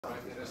Prime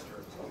Minister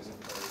is always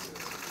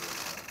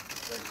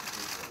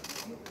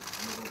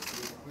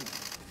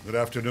Good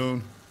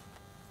afternoon.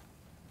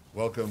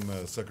 Welcome,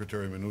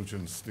 Secretary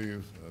Mnuchin,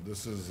 Steve.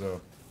 This is, I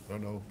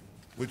don't know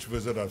which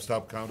visit, I've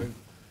stopped counting,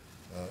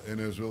 in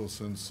Israel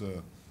since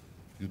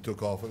you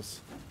took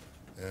office.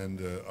 And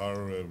our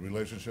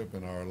relationship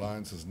and our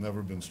alliance has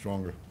never been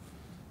stronger.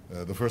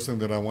 The first thing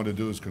that I want to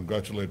do is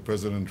congratulate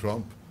President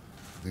Trump,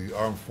 the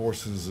armed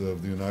forces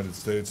of the United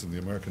States and the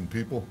American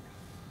people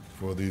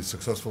for the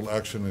successful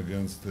action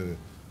against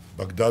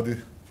Baghdadi.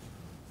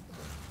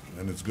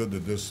 And it's good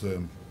that this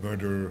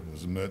murderer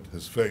has met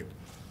his fate.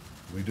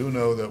 We do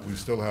know that we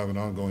still have an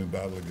ongoing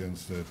battle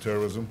against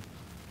terrorism,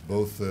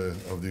 both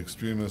of the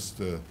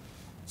extremist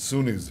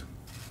Sunnis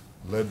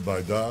led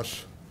by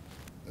Daesh,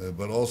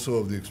 but also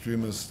of the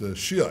extremist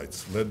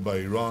Shiites led by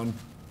Iran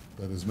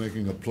that is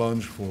making a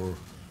plunge for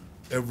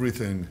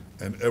everything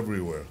and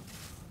everywhere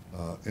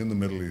in the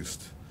Middle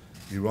East.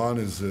 Iran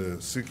is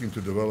seeking to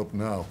develop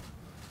now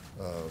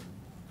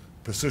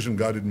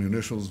precision-guided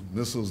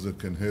missiles that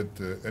can hit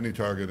any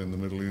target in the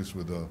Middle East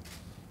with a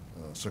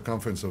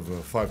circumference of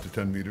 5 to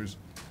 10 meters.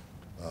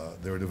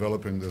 They're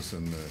developing this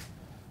in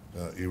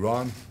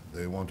Iran.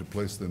 They want to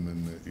place them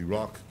in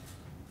Iraq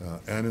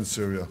and in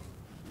Syria,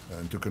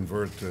 and to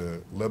convert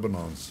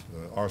Lebanon's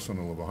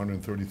arsenal of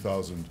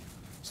 130,000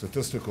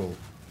 statistical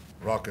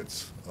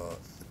rockets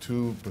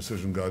to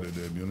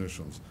precision-guided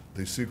munitions.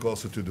 They seek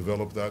also to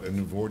develop that, and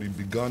have already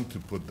begun to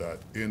put that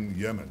in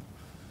Yemen,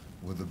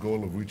 with the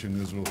goal of reaching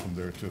Israel from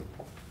there too.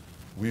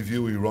 We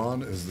view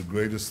Iran as the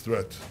greatest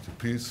threat to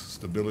peace,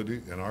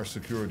 stability, and our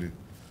security,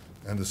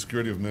 and the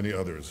security of many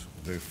others.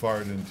 They've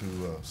fired into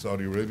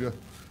Saudi Arabia.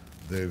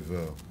 They've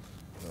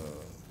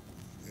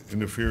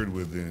interfered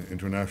with the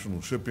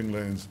international shipping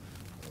lanes.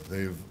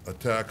 They've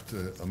attacked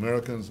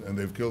Americans, and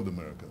they've killed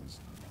Americans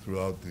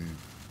throughout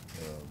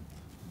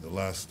the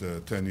last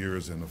 10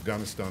 years in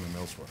Afghanistan and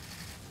elsewhere.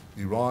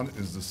 Iran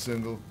is the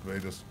single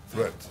greatest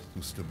threat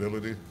to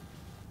stability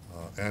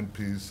and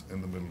peace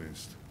in the Middle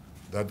East.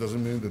 That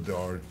doesn't mean that there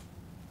are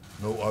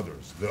no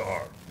others. There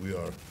are.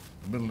 The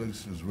Middle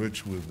East is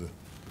rich with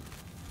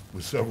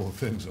several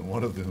things, and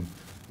one of them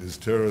is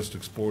terrorist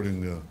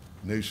exporting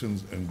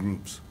nations and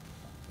groups.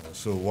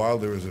 So while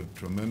there is a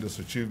tremendous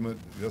achievement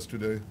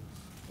yesterday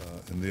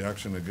in the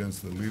action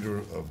against the leader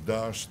of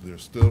Daesh, there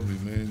still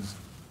remains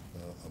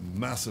a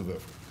massive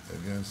effort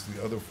against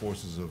the other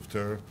forces of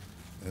terror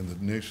and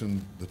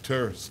the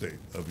terror state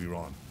of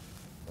Iran.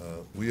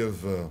 We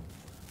have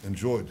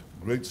enjoyed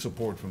great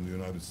support from the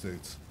United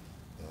States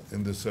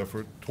in this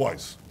effort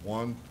twice.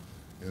 One,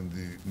 in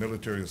the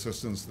military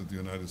assistance that the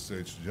United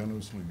States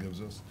generously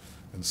gives us,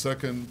 and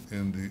second,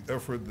 in the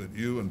effort that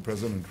you and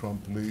President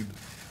Trump lead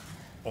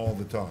all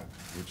the time,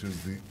 which is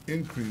the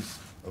increase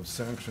of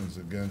sanctions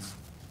against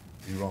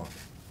Iran.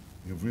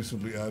 You've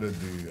recently added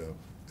the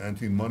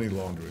anti-money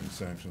laundering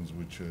sanctions,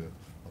 which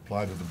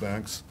apply to the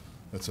banks.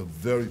 That's a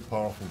very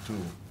powerful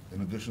tool,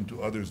 in addition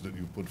to others that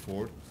you put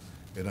forward.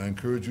 And I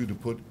encourage you to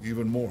put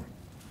even more.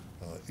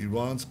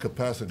 Iran's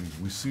capacity,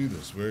 we see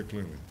this very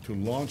clearly, to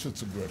launch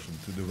its aggression,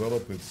 to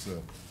develop its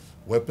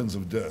weapons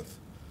of death,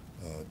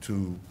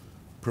 to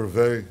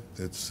purvey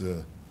its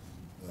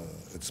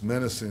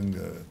menacing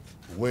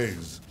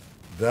ways,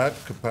 that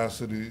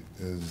capacity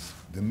is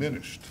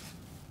diminished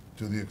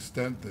to the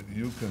extent that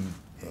you can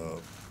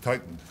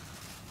tighten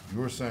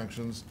your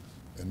sanctions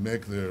and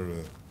make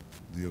the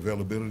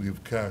availability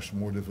of cash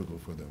more difficult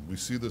for them. We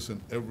see this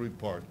in every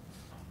part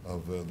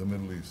of the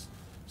Middle East.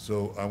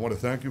 So I want to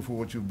thank you for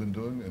what you've been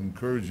doing and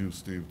encourage you,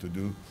 Steve, to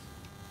do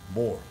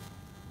more,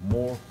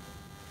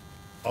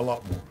 a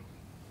lot more.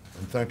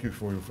 And thank you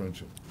for your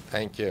friendship.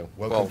 Thank you.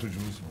 Welcome to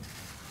Jerusalem.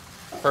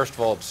 First of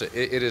all,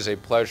 it is a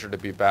pleasure to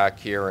be back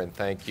here, and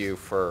thank you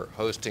for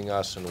hosting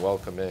us and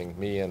welcoming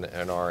me and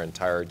our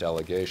entire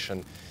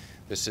delegation.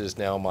 This is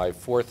now my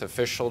fourth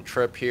official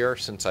trip here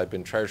since I've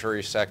been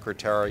Treasury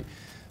Secretary.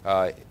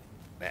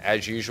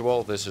 As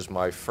usual, this is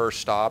my first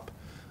stop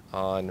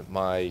on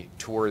my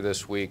tour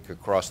this week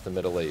across the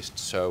Middle East.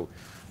 So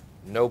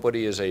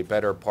nobody is a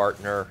better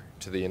partner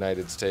to the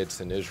United States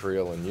than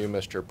Israel and you,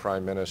 Mr.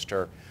 Prime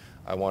Minister.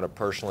 I want to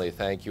personally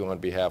thank you on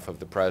behalf of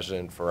the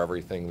President for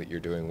everything that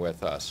you're doing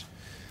with us.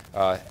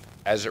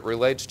 As it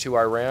relates to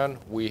Iran,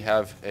 we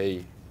have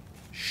a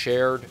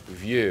shared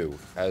view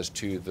as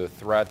to the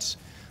threats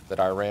that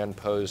Iran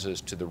poses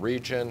to the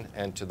region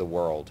and to the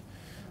world.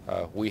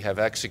 We have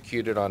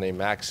executed on a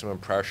maximum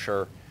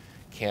pressure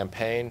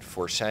campaign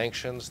for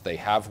sanctions. They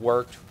have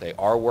worked, they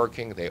are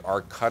working, they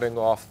are cutting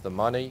off the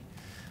money.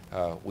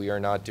 We are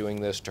not doing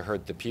this to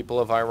hurt the people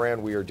of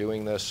Iran. We are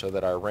doing this so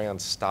that Iran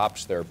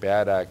stops their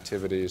bad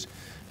activities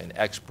in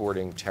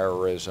exporting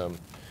terrorism,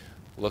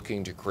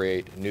 looking to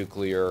create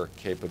nuclear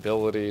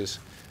capabilities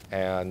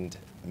and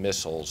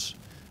missiles.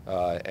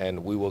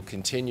 And we will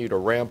continue to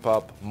ramp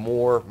up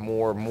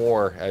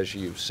more, as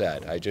you've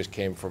said. I just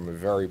came from a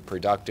very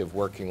productive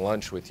working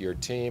lunch with your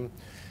team.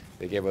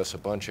 They gave us a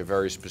bunch of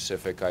very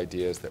specific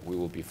ideas that we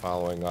will be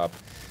following up.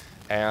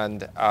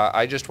 And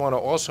I just want to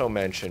also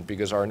mention,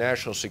 because our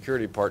national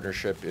security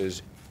partnership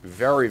is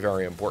very,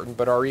 very important,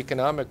 but our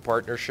economic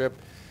partnership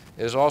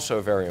is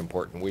also very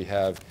important. We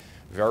have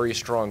very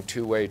strong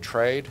two-way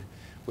trade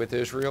with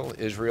Israel.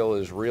 Israel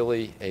is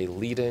really a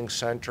leading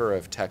center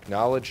of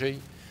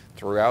technology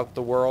throughout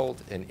the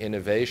world and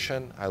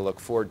innovation. I look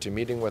forward to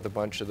meeting with a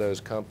bunch of those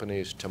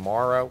companies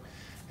tomorrow.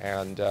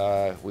 And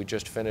we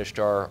just finished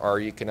our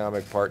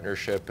economic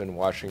partnership in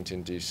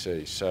Washington,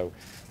 D.C. So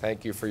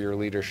thank you for your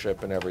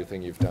leadership and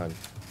everything you've done.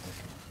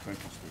 Thank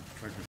you.